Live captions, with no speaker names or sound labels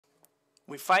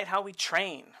We fight how we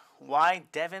train. Why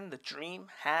Devin the Dream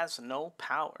has no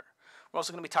power. We're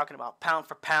also going to be talking about pound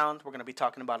for pound. We're going to be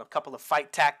talking about a couple of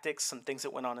fight tactics, some things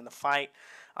that went on in the fight,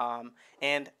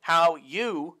 and how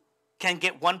you can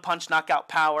get one punch knockout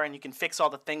power and you can fix all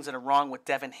the things that are wrong with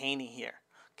Devin Haney here.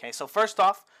 Okay, so first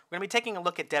off, we're going to be taking a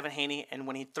look at Devin Haney and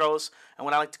when he throws, and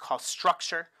what I like to call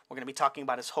structure. We're going to be talking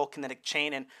about his whole kinetic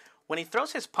chain, and when he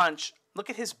throws his punch, look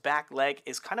at his back leg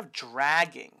is kind of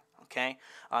dragging. Okay,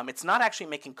 it's not actually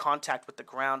making contact with the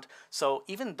ground. So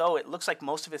even though it looks like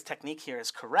most of his technique here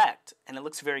is correct and it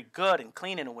looks very good and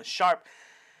clean and it was sharp,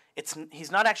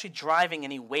 he's not actually driving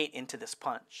any weight into this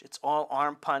punch. It's all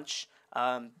arm punch.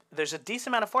 There's a decent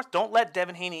amount of force. Don't let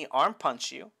Devin Haney arm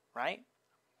punch you, right?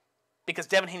 Because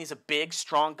Devin Haney's a big,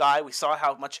 strong guy. We saw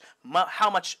how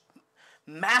much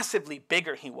massively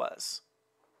bigger he was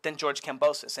than George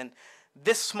Kambosos. And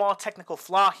this small technical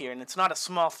flaw here, and it's not a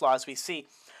small flaw as we see,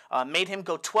 made him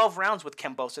go 12 rounds with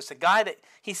Kambosos, a guy that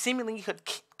he seemingly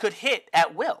could hit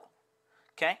at will.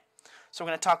 Okay? So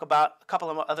we're going to talk about a couple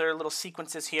of other little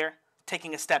sequences here.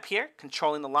 Taking a step here,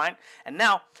 controlling the line. And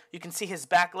now you can see his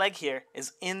back leg here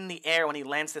is in the air when he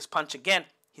lands this punch again.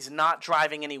 He's not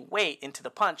driving any weight into the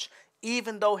punch.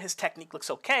 Even though his technique looks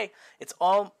okay, it's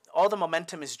all the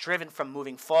momentum is driven from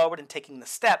moving forward and taking the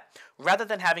step, rather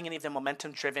than having any of the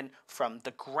momentum driven from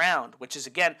the ground, which is,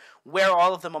 again, where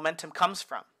all of the momentum comes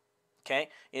from. Okay,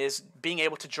 is being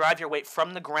able to drive your weight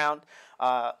from the ground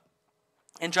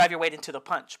and drive your weight into the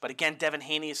punch. But again, Devin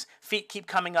Haney's feet keep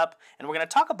coming up, and we're going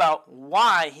to talk about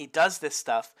why he does this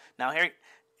stuff. Now here,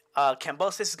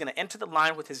 Kambosos is going to enter the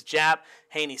line with his jab.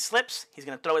 Haney slips. He's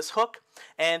going to throw his hook,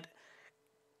 and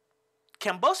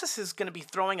Kambosos is going to be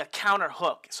throwing a counter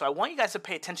hook. So I want you guys to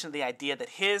pay attention to the idea that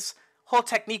his whole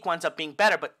technique winds up being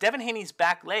better, but Devin Haney's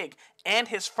back leg and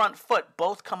his front foot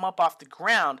both come up off the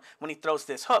ground when he throws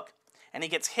this hook. And he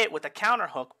gets hit with a counter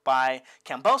hook by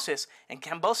Kambosos, and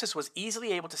Kambosos was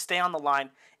easily able to stay on the line,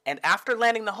 and after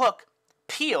landing the hook,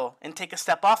 peel and take a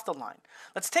step off the line.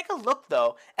 Let's take a look,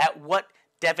 though, at what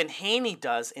Devin Haney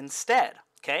does instead.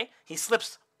 Okay, he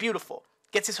slips, beautiful.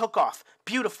 Gets his hook off,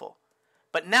 beautiful.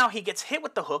 But now he gets hit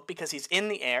with the hook because he's in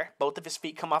the air. Both of his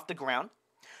feet come off the ground.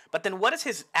 But then what is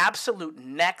his absolute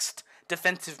next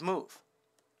defensive move?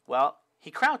 Well,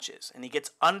 he crouches, and he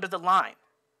gets under the line.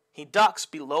 He ducks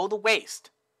below the waist.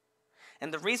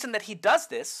 And the reason that he does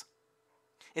this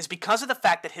is because of the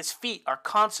fact that his feet are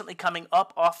constantly coming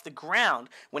up off the ground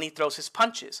when he throws his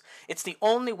punches. It's the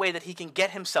only way that he can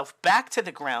get himself back to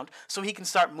the ground so he can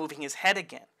start moving his head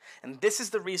again. And this is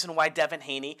the reason why Devin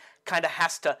Haney kind of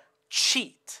has to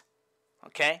cheat.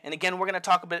 Okay? And again, we're going to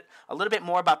talk a little bit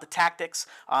more about the tactics.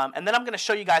 And then I'm going to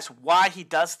show you guys why he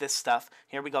does this stuff.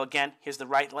 Here we go again. Here's the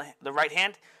right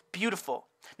hand. Beautiful.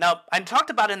 Now, I talked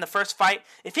about in the first fight,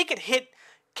 if he could hit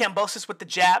Kambosos with the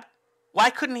jab, why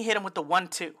couldn't he hit him with the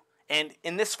 1-2? And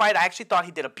in this fight, I actually thought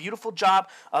he did a beautiful job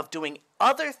of doing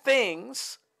other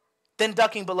things than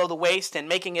ducking below the waist and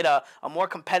making it a more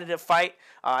competitive fight.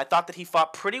 I thought that he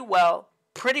fought pretty well.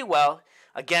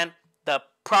 Again, the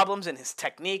problems in his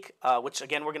technique, which,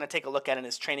 again, we're going to take a look at in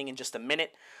his training in just a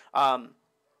minute.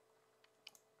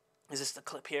 Is this the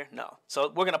clip here? No. So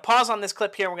we're going to pause on this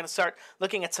clip here. We're going to start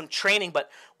looking at some training. But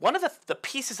one of the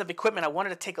pieces of equipment I wanted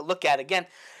to take a look at, again,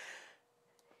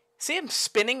 see him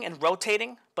spinning and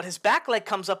rotating, but his back leg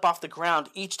comes up off the ground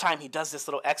each time he does this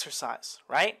little exercise,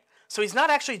 right? So he's not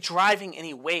actually driving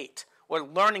any weight or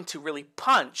learning to really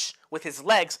punch with his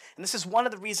legs. And this is one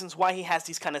of the reasons why he has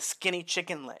these kind of skinny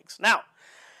chicken legs. Now,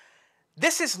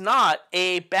 this is not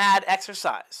a bad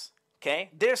exercise.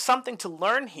 Okay, there's something to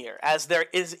learn here, as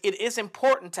it is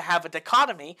important to have a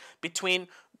dichotomy between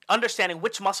understanding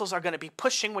which muscles are going to be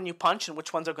pushing when you punch and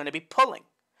which ones are going to be pulling.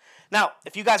 Now,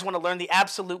 if you guys want to learn the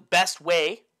absolute best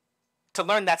way to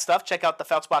learn that stuff, check out the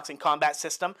Fouts Boxing Combat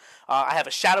System. I have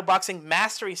a shadow boxing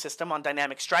mastery system on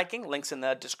dynamic striking, links in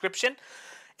the description.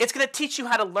 It's going to teach you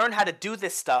how to learn how to do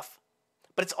this stuff,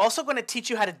 but it's also going to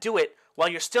teach you how to do it while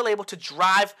you're still able to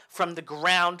drive from the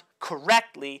ground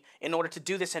correctly in order to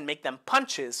do this and make them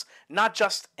punches, not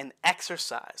just an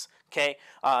exercise. Okay,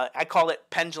 I call it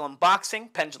pendulum boxing,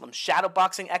 pendulum shadow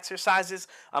boxing exercises.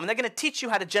 And they're going to teach you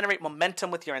how to generate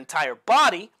momentum with your entire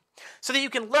body so that you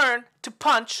can learn to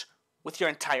punch with your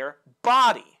entire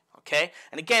body. Okay,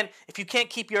 and again, if you can't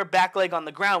keep your back leg on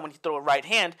the ground when you throw a right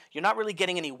hand, you're not really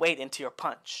getting any weight into your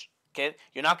punch. Okay,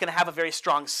 you're not going to have a very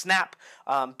strong snap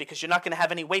because you're not going to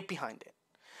have any weight behind it.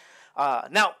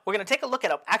 Now, we're going to take a look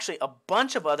at actually a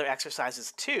bunch of other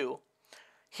exercises too.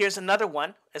 Here's another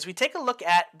one. As we take a look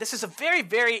at, this is a very,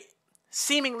 very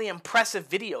seemingly impressive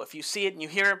video. If you see it and you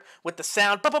hear him with the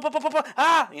sound,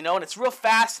 and it's real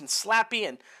fast and slappy,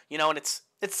 and and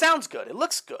it sounds good. It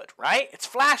looks good, right? It's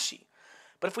flashy.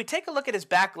 But if we take a look at his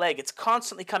back leg, it's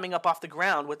constantly coming up off the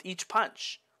ground with each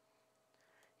punch.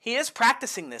 He is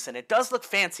practicing this, and it does look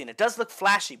fancy, and it does look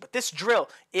flashy, but this drill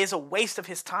is a waste of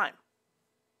his time.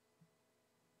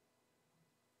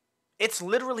 It's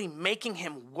literally making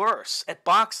him worse at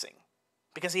boxing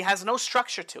because he has no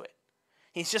structure to it.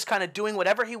 He's just kind of doing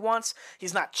whatever he wants.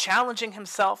 He's not challenging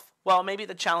himself. Well, maybe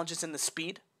the challenge is in the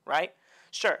speed, right?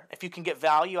 Sure, if you can get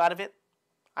value out of it,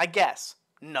 I guess.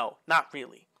 No, not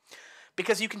really.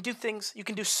 Because you can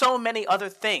do so many other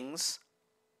things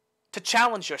to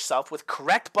challenge yourself with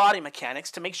correct body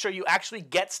mechanics to make sure you actually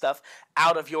get stuff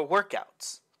out of your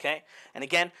workouts, okay? And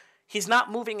again, he's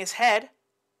not moving his head,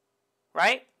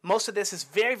 right? Most of this is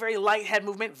very, very light head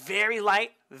movement, very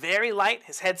light, very light.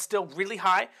 His head's still really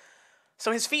high.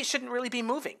 So his feet shouldn't really be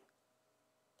moving.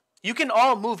 You can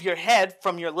all move your head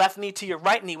from your left knee to your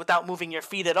right knee without moving your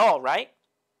feet at all, right?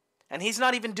 And he's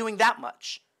not even doing that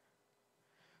much.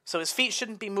 So his feet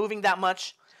shouldn't be moving that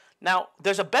much. Now,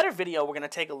 there's a better video we're going to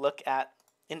take a look at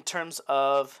in terms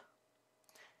of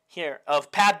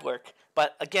pad work.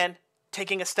 But again,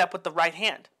 taking a step with the right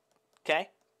hand, okay?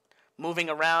 Moving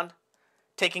around,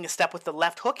 taking a step with the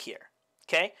left hook here,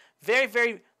 okay? Very,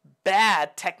 very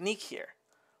bad technique here.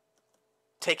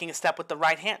 Taking a step with the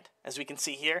right hand. As we can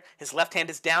see here, his left hand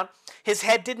is down. His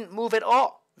head didn't move at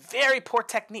all. Very poor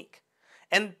technique.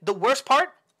 And the worst part,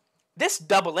 this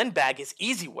double in bag is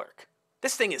easy work.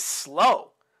 This thing is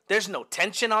slow. There's no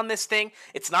tension on this thing.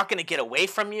 It's not going to get away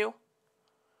from you.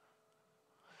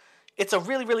 It's a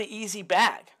really, really easy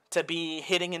bag to be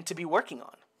hitting and to be working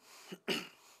on.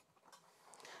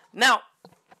 Now,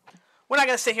 we're not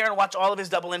going to sit here and watch all of his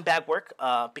double in bag work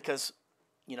because,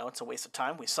 it's a waste of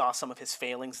time. We saw some of his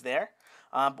failings there.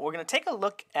 But we're going to take a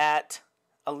look at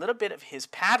a little bit of his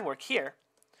pad work here.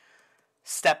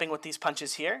 Stepping with these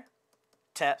punches here.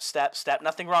 Tap, step, step.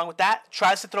 Nothing wrong with that.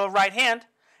 Tries to throw a right hand.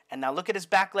 And now look at his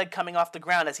back leg coming off the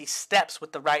ground as he steps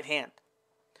with the right hand.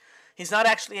 He's not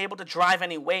actually able to drive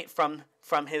any weight from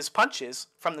his punches,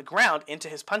 from the ground into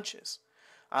his punches.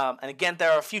 And again,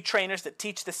 there are a few trainers that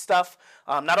teach this stuff.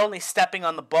 Not only stepping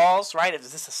on the balls, right?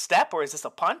 Is this a step or is this a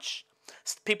punch?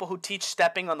 People who teach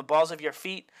stepping on the balls of your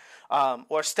feet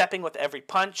or stepping with every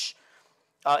punch.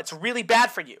 It's really bad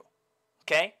for you,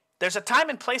 okay? There's a time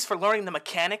and place for learning the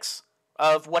mechanics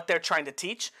of what they're trying to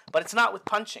teach, but it's not with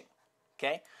punching,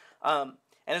 okay? And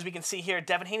as we can see here,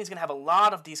 Devin Haney's going to have a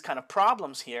lot of these kind of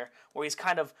problems here where he's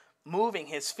kind of moving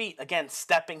his feet, again,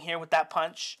 stepping here with that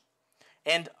punch.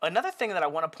 And another thing that I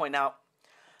want to point out,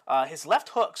 his left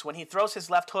hooks, when he throws his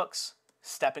left hooks,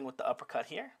 stepping with the uppercut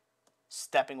here,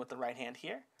 stepping with the right hand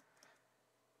here.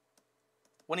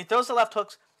 When he throws the left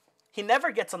hooks, he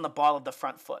never gets on the ball of the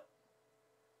front foot.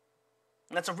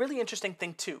 And that's a really interesting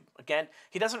thing too. Again,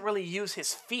 he doesn't really use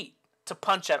his feet to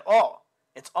punch at all.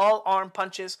 It's all arm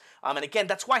punches. And again,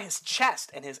 that's why his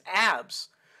chest and his abs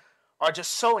are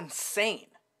just so insane.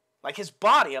 Like his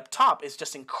body up top is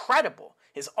just incredible.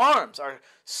 His arms are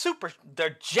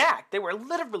they're jacked. They were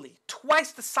literally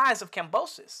twice the size of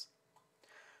Kambosos.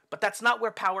 But that's not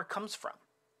where power comes from.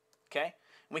 Okay?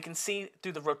 And we can see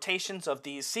through the rotations of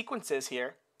these sequences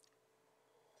here,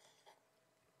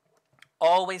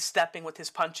 always stepping with his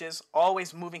punches,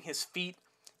 always moving his feet,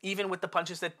 even with the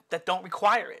punches that don't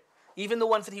require it. Even the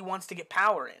ones that he wants to get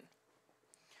power in.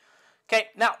 Okay,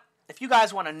 now, if you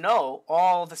guys want to know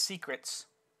all the secrets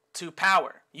to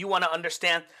power, you want to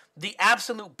understand the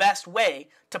absolute best way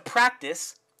to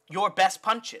practice your best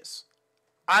punches,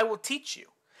 I will teach you.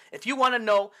 If you want to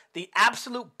know the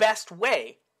absolute best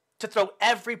way to throw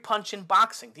every punch in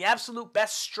boxing, the absolute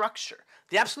best structure,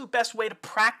 the absolute best way to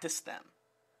practice them,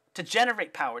 to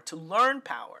generate power, to learn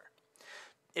power,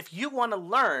 if you want to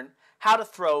learn how to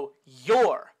throw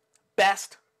your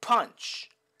best punch,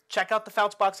 check out the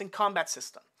Fouts Boxing Combat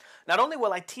System. Not only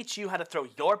will I teach you how to throw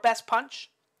your best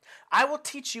punch, I will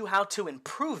teach you how to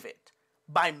improve it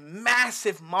by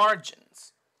massive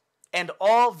margins and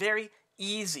all very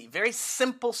easy, very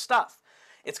simple stuff.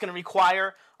 It's going to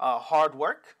require hard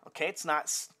work, okay? It's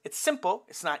simple,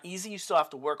 it's not easy, you still have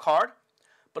to work hard,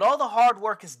 but all the hard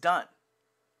work is done,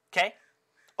 okay?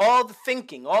 All the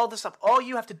thinking, all the stuff, all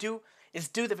you have to do is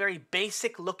do the very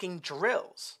basic looking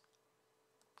drills.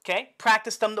 Okay?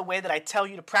 Practice them the way that I tell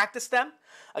you to practice them.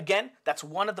 Again, that's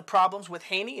one of the problems with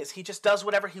Haney is he just does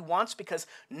whatever he wants because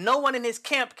no one in his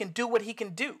camp can do what he can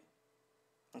do.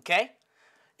 Okay?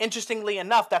 Interestingly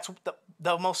enough, that's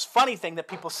the most funny thing that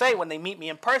people say when they meet me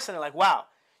in person. They're like, wow,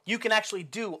 you can actually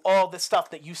do all this stuff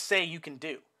that you say you can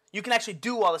do. You can actually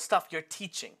do all the stuff you're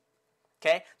teaching.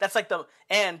 Okay? That's like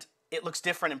and it looks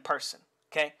different in person.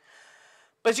 Okay?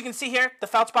 But as you can see here, the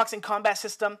Fouts Boxing Combat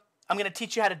System, I'm going to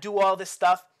teach you how to do all this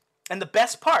stuff. And the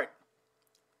best part,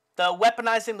 the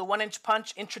weaponizing the 1-inch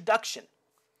punch introduction.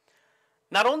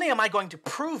 Not only am I going to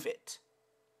prove it,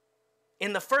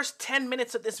 in the first 10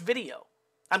 minutes of this video,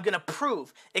 I'm going to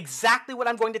prove exactly what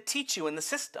I'm going to teach you in the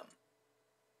system.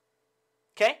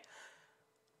 Okay?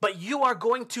 But you are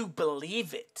going to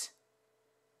believe it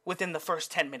within the first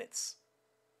 10 minutes.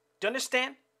 Do you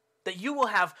understand? That you will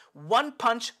have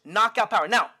one-punch knockout power.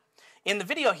 Now, in the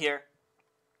video here,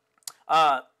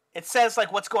 it says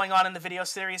like what's going on in the video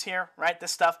series here, right?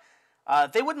 This stuff.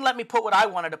 They wouldn't let me put what I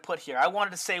wanted to put here. I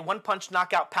wanted to say one-punch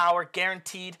knockout power,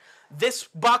 guaranteed. This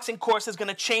boxing course is going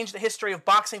to change the history of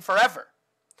boxing forever.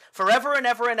 Forever and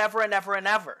ever and ever and ever and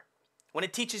ever. When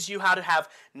it teaches you how to have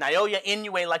Naoya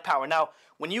Inoue-like power. Now,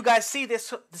 when you guys see the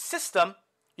system,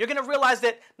 you're going to realize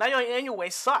that Naoya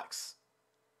Inoue sucks.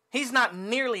 He's not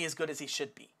nearly as good as he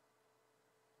should be.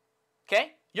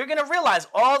 Okay? You're going to realize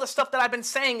all the stuff that I've been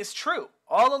saying is true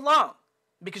all along.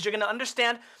 Because you're going to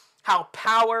understand how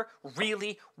power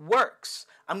really works.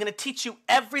 I'm going to teach you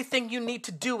everything you need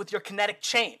to do with your kinetic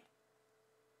chain.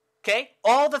 Okay?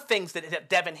 All the things that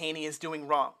Devin Haney is doing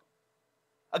wrong.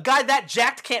 A guy that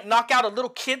jacked can't knock out a little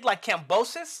kid like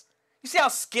Kambosos? You see how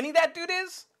skinny that dude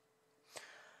is?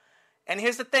 And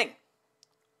here's the thing.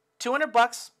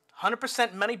 $200,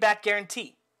 100% money back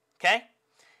guarantee. Okay?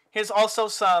 Here's also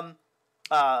some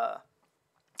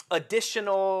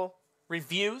additional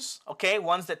reviews. Okay?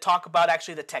 Ones that talk about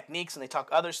actually the techniques and they talk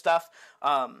other stuff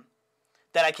that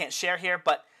I can't share here.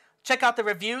 But check out the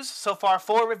reviews. So far,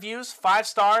 4 reviews, 5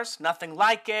 stars, nothing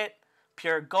like it,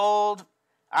 pure gold.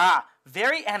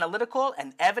 Very analytical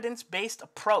and evidence-based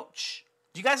approach.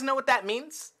 Do you guys know what that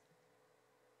means?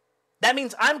 That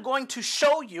means I'm going to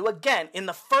show you, again, in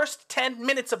the first 10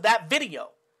 minutes of that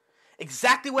video,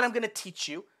 exactly what I'm going to teach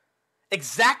you,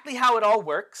 exactly how it all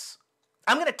works.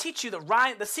 I'm going to teach you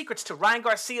the secrets to Ryan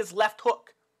Garcia's left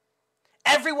hook.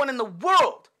 Everyone in the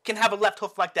world can have a left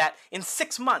hook like that in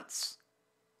 6 months.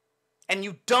 And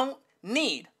you don't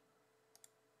need,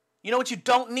 you know what you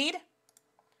don't need?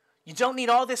 You don't need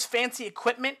all this fancy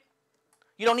equipment.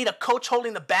 You don't need a coach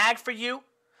holding the bag for you.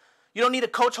 You don't need a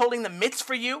coach holding the mitts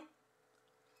for you.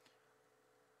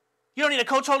 You don't need a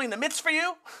coach holding the mitts for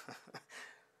you.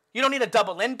 You don't need a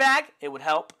double in bag. It would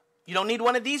help. You don't need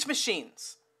one of these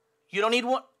machines. You don't need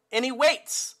any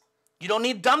weights. You don't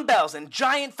need dumbbells and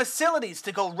giant facilities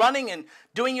to go running and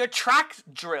doing your track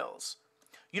drills.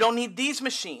 You don't need these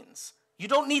machines. You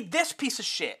don't need this piece of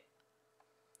shit.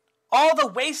 All the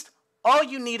waste, all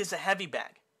you need is a heavy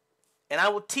bag. And I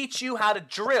will teach you how to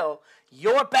drill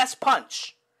your best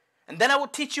punch. And then I will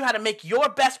teach you how to make your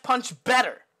best punch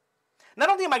better. Not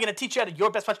only am I going to teach you how to your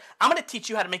best punch, I'm going to teach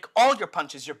you how to make all your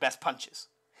punches your best punches.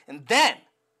 And then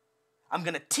I'm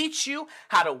going to teach you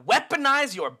how to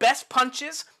weaponize your best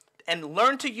punches and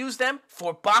learn to use them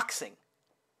for boxing.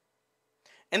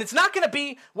 And it's not going to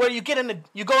be where you go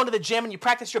into the gym and you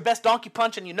practice your best donkey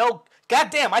punch and you know,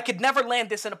 goddamn, I could never land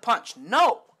this in a punch.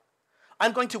 No.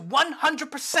 I'm going to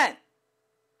 100%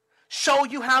 show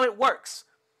you how it works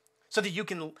so that you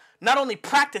can not only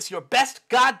practice your best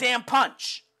goddamn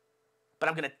punch, but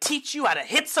I'm going to teach you how to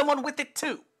hit someone with it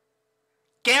too.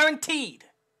 Guaranteed.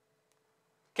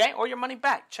 Okay? Or your money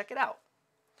back. Check it out.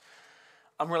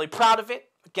 I'm really proud of it.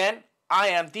 Again, I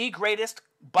am the greatest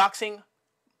boxing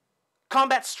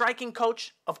combat striking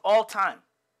coach of all time.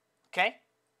 Okay?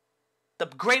 The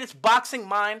greatest boxing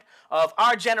mind of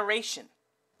our generation.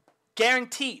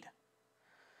 Guaranteed.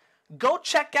 Go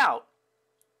check out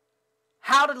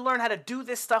how to learn how to do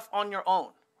this stuff on your own.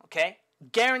 Okay?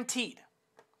 Guaranteed.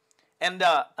 And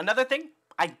another thing,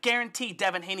 I guarantee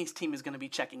Devin Haney's team is going to be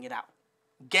checking it out.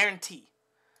 Guarantee.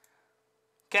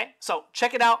 Okay? So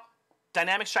check it out.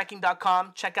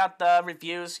 DynamicStriking.com. Check out the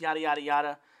reviews, yada, yada,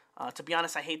 yada. To be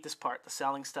honest, I hate this part, the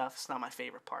selling stuff. It's not my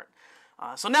favorite part.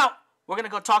 So now, we're going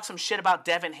to go talk some shit about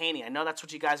Devin Haney. I know that's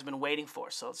what you guys have been waiting for.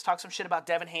 So let's talk some shit about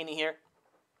Devin Haney here.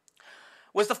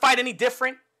 Was the fight any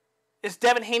different? Is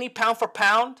Devin Haney pound for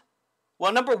pound?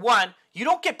 Well, number one, you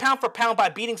don't get pound for pound by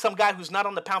beating some guy who's not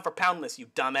on the pound for pound list, you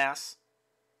dumbass.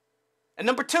 And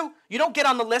number two, you don't get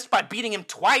on the list by beating him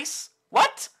twice.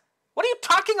 What? What are you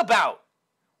talking about?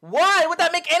 Why would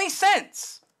that make any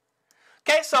sense?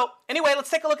 Okay, so anyway,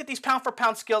 let's take a look at these pound for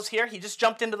pound skills here. He just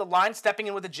jumped into the line, stepping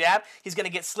in with a jab. He's going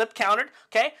to get slip countered.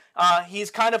 Okay,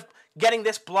 he's kind of getting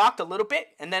this blocked a little bit,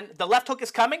 and then the left hook is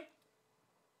coming.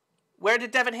 Where did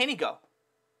Devin Haney go?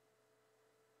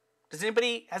 Has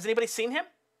anybody seen him?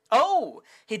 Oh,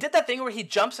 he did that thing where he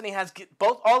jumps and he has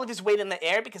all of his weight in the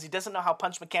air because he doesn't know how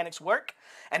punch mechanics work.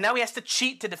 And now he has to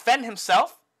cheat to defend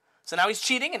himself. So now he's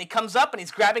cheating and he comes up and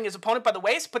he's grabbing his opponent by the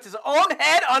waist, puts his own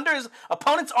head under his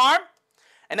opponent's arm.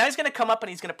 And now he's going to come up and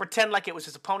he's going to pretend like it was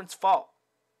his opponent's fault.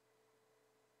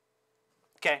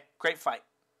 Okay, great fight.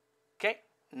 Okay,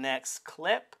 next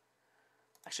clip.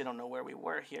 Actually, I don't know where we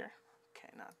were here. Okay,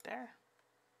 not there.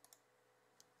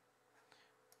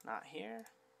 Not here.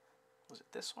 Was it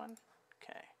this one?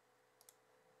 Okay.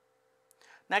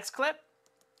 Next clip.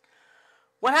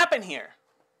 What happened here?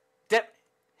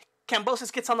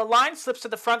 Kambosos gets on the line, slips to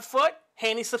the front foot.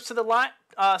 Haney slips to the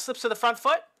the front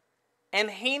foot, and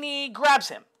Haney grabs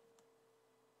him.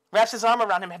 Wraps his arm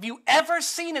around him. Have you ever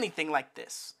seen anything like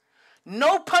this?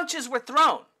 No punches were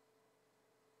thrown.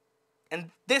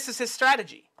 And this is his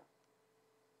strategy.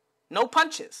 No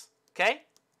punches. Okay?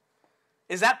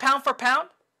 Is that pound for pound?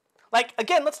 Like,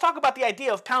 again, let's talk about the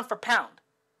idea of pound for pound.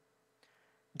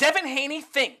 Devin Haney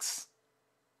thinks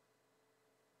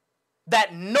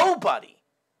that nobody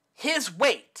his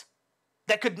weight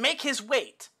that could make his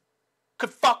weight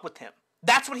could fuck with him.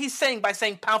 That's what he's saying by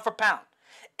saying pound for pound.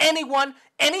 Anyone,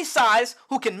 any size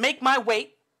who can make my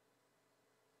weight,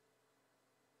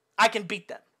 I can beat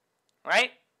them.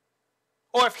 Right?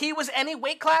 Or if he was any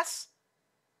weight class,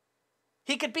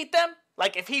 he could beat them.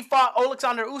 Like if he fought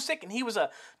Alexander Usyk and he was a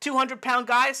 200-pound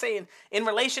guy, say in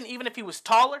relation, even if he was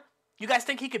taller, you guys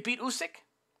think he could beat Usyk?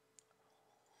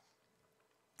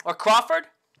 Or Crawford?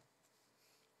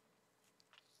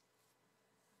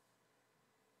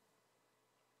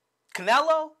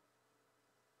 Canelo?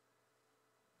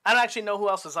 I don't actually know who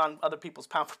else is on other people's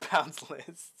pound for pounds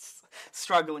lists.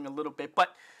 Struggling a little bit.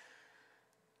 But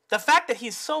the fact that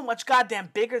he's so much goddamn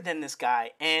bigger than this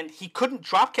guy and he couldn't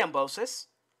drop Kambosos.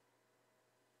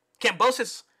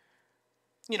 Kambosos,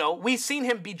 you know, we've seen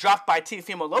him be dropped by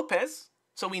Teofimo Lopez.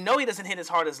 So we know he doesn't hit as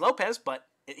hard as Lopez, but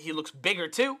he looks bigger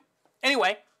too.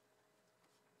 Anyway,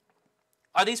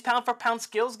 are these pound for pound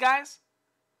skills, guys?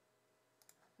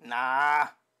 Nah.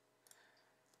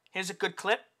 Here's a good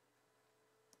clip.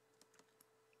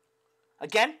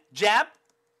 Again, jab,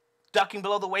 ducking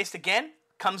below the waist again,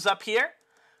 comes up here,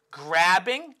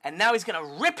 grabbing, and now he's going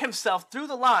to rip himself through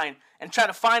the line and try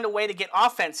to find a way to get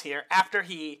offense here after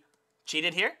he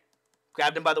cheated here.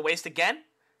 Grabbed him by the waist again.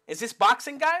 Is this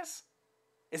boxing, guys?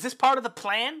 Is this part of the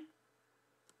plan?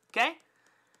 Okay?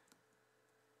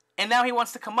 And now he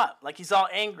wants to come up, like he's all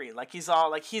angry, like he's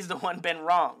the one been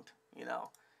wronged, you know.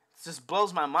 It just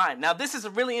blows my mind. Now, this is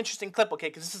a really interesting clip, okay,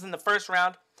 because this is in the first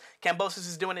round. Kambosos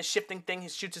is doing his shifting thing. He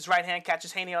shoots his right hand,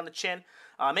 catches Haney on the chin.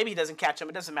 Maybe he doesn't catch him.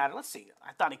 It doesn't matter. Let's see.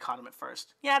 I thought he caught him at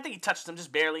first. Yeah, I think he touched him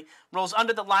just barely. Rolls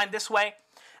under the line this way.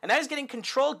 And now he's getting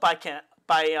controlled by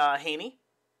Haney,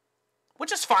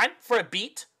 which is fine for a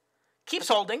beat. Keeps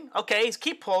holding. Okay, he's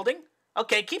keep holding.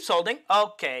 Okay, keeps holding.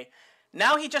 Okay.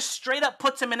 Now he just straight up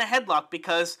puts him in a headlock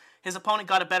because his opponent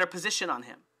got a better position on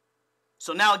him.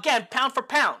 So now again, pound for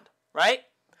pound, right?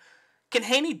 Can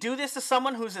Haney do this to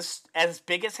someone who's as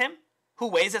big as him? Who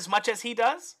weighs as much as he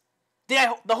does?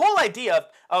 The whole idea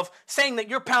of saying that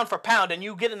you're pound for pound and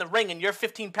you get in the ring and you're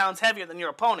 15 pounds heavier than your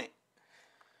opponent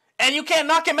and you can't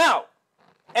knock him out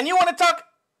and you want to talk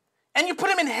and you put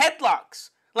him in headlocks.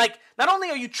 Like, not only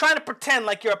are you trying to pretend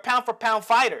like you're a pound for pound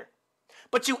fighter,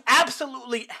 but you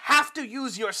absolutely have to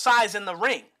use your size in the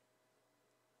ring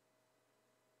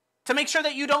to make sure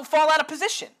that you don't fall out of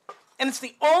position. And it's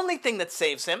the only thing that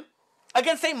saves him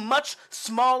against a much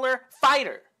smaller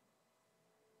fighter.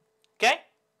 Okay?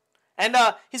 And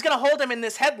he's going to hold him in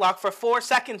this headlock for 4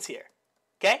 seconds here.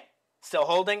 Okay? Still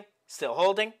holding. Still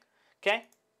holding. Okay?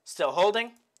 Still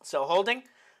holding. Still holding.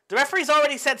 The referee's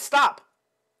already said stop.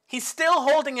 He's still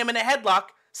holding him in a headlock.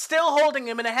 Still holding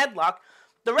him in a headlock.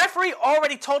 The referee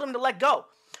already told him to let go.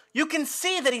 You can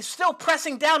see that he's still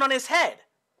pressing down on his head.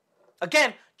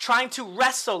 Again, trying to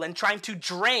wrestle and trying to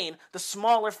drain the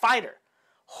smaller fighter.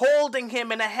 Holding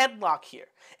him in a headlock here.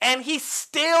 And he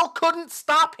still couldn't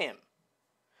stop him.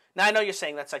 Now, I know you're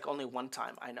saying that's like only one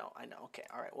time. I know. Okay,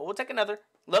 all right. Well, we'll take another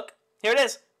look. Here it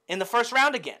is. In the first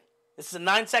round again. This is a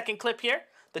 9-second clip here.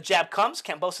 The jab comes.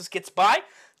 Kambosos gets by.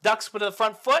 Ducks to the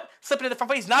front foot. Slipping to the front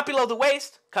foot. He's not below the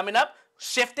waist. Coming up.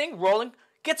 Shifting. Rolling.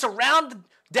 Gets around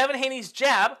Devin Haney's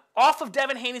jab. Off of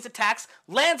Devin Haney's attacks.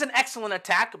 Lands an excellent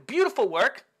attack. Beautiful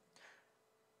work.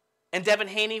 And Devin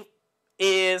Haney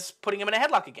is putting him in a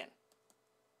headlock again.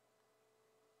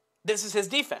 This is his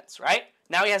defense, right?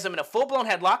 Now he has him in a full-blown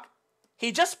headlock.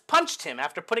 He just punched him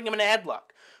after putting him in a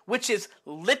headlock, which is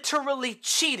literally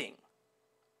cheating.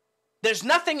 There's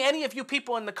nothing any of you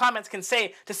people in the comments can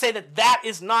say to say that that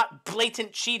is not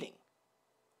blatant cheating.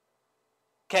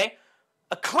 Okay?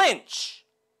 A clinch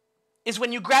is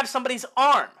when you grab somebody's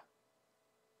arm.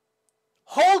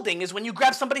 Holding is when you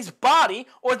grab somebody's body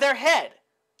or their head.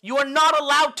 You are not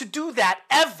allowed to do that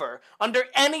ever under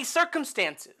any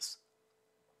circumstances.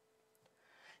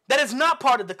 That is not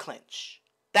part of the clinch.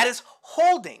 That is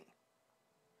holding.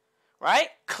 Right?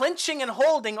 Clinching and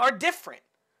holding are different.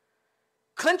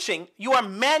 Clinching, you are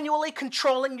manually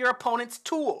controlling your opponent's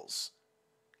tools.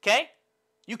 Okay?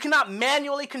 You cannot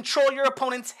manually control your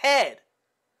opponent's head.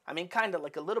 I mean, kind of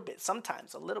like a little bit,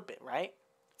 sometimes a little bit, right?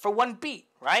 For one beat,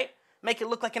 right? Make it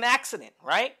look like an accident,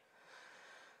 right?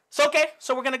 So, okay,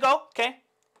 so we're going to go, okay?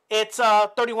 It's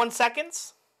 31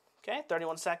 seconds, okay?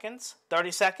 31 seconds,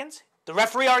 30 seconds. The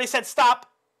referee already said stop,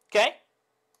 okay?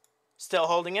 Still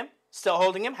holding him,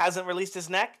 hasn't released his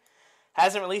neck.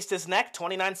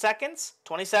 29 seconds,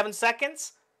 27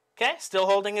 seconds, okay? Still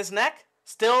holding his neck.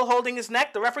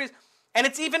 The referee's, and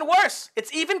it's even worse.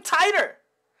 It's even tighter.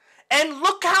 And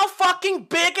look how fucking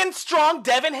big and strong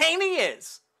Devin Haney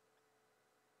is.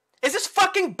 Is this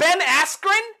fucking Ben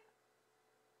Askren?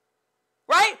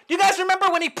 Right? Do you guys remember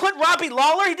when he put Robbie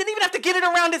Lawler? He didn't even have to get it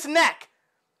around his neck.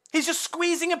 He's just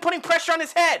squeezing and putting pressure on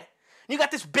his head. And you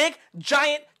got this big,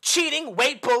 giant, cheating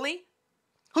weight bully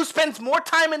who spends more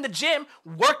time in the gym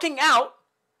working out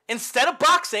instead of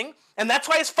boxing, and that's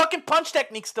why his fucking punch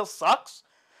technique still sucks.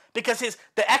 Because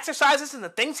the exercises and the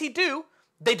things he do,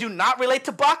 they do not relate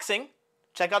to boxing.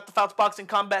 Check out the Fouts Boxing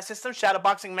Combat System, Shadow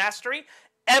Boxing Mastery.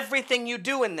 Everything you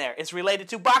do in there is related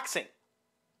to boxing.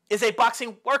 Is a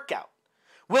boxing workout.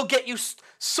 Will get you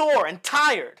sore and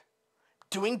tired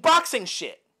doing boxing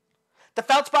shit. The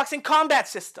Fouts Boxing Combat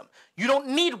System. You don't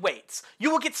need weights.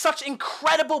 You will get such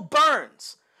incredible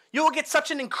burns. You will get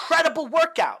such an incredible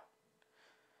workout.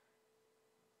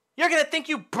 You're going to think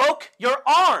you broke your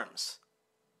arms.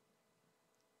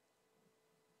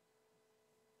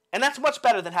 And that's much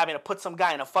better than having to put some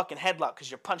guy in a fucking headlock because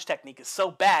your punch technique is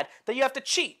so bad that you have to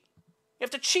cheat. You have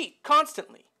to cheat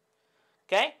constantly.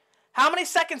 Okay? How many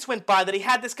seconds went by that he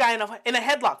had this guy in a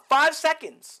headlock? 5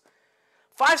 seconds.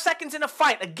 5 seconds in a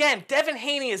fight. Again, Devin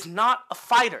Haney is not a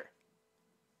fighter.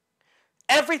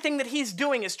 Everything that he's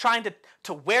doing is trying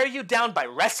to wear you down by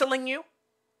wrestling you,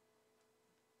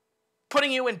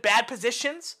 putting you in bad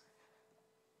positions,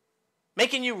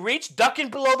 making you reach, ducking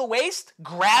below the waist,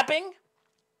 grabbing.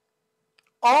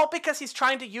 All because he's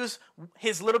trying to use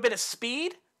his little bit of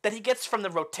speed that he gets from the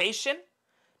rotation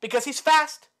because he's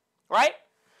fast, right?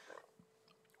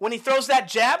 When he throws that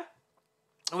jab,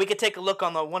 and we could take a look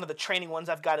on one of the training ones.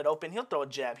 I've got it open. He'll throw a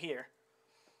jab here.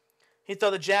 He'll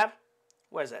throw the jab.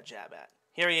 Where's that jab at?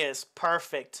 Here he is.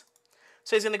 Perfect.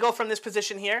 So he's going to go from this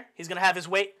position here. He's going to have his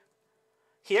weight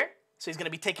here. So he's going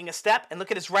to be taking a step. And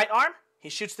look at his right arm. He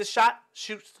shoots this shot,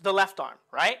 shoots the left arm,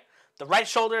 right? The right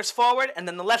shoulder is forward, and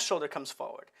then the left shoulder comes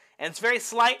forward. And it's very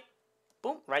slight.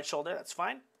 Boom, right shoulder, that's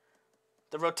fine.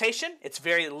 The rotation, it's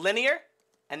very linear,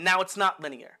 and now it's not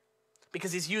linear.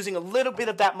 Because he's using a little bit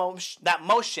of that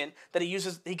motion that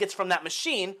he gets from that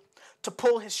machine to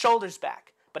pull his shoulders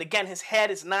back. But again, his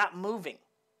head is not moving.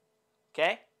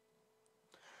 Okay?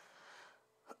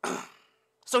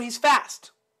 So he's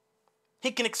fast.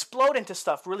 He can explode into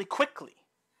stuff really quickly.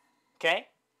 Okay?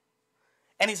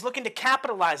 And he's looking to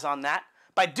capitalize on that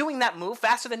by doing that move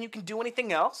faster than you can do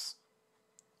anything else.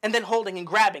 And then holding and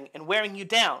grabbing and wearing you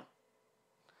down.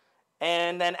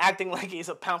 And then acting like he's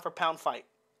a pound-for-pound fight.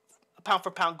 A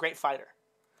pound-for-pound great fighter.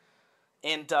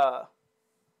 And I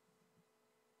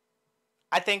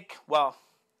think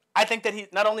that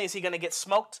not only is he going to get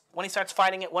smoked when he starts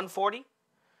fighting at 140,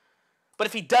 but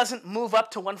if he doesn't move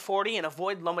up to 140 and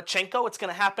avoid Lomachenko, it's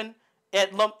going to happen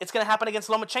against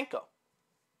Lomachenko.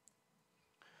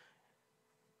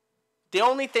 The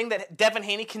only thing that Devin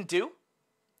Haney can do,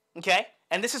 okay,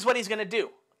 and this is what he's going to do,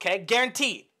 okay,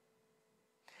 guaranteed.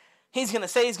 He's going to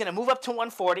say he's going to move up to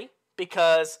 140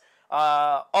 because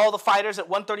all the fighters at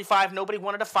 135, nobody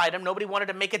wanted to fight him. Nobody wanted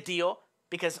to make a deal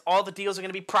because all the deals are going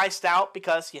to be priced out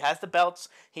because he has the belts.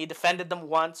 He defended them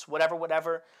once,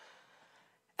 whatever.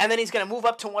 And then he's going to move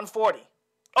up to 140.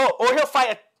 Oh, or he'll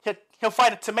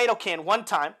fight a tomato can one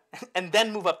time and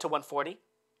then move up to 140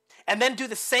 and then do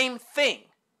the same thing.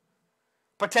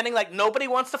 Pretending like nobody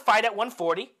wants to fight at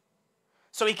 140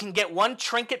 so he can get one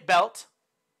trinket belt.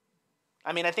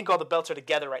 I mean, I think all the belts are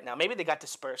together right now. Maybe they got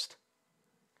dispersed.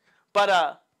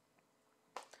 But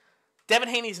Devin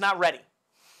Haney's not ready.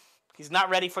 He's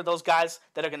not ready for those guys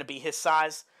that are going to be his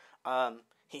size.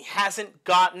 He hasn't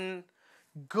gotten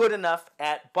good enough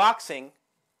at boxing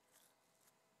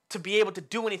to be able to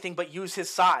do anything but use his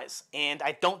size. And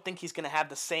I don't think he's going to have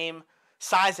the same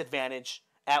size advantage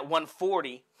at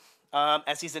 140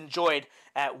 as he's enjoyed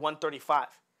at 135.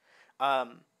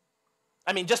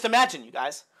 I mean, just imagine, you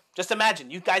guys. Just imagine.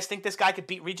 You guys think this guy could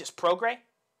beat Regis Prograis?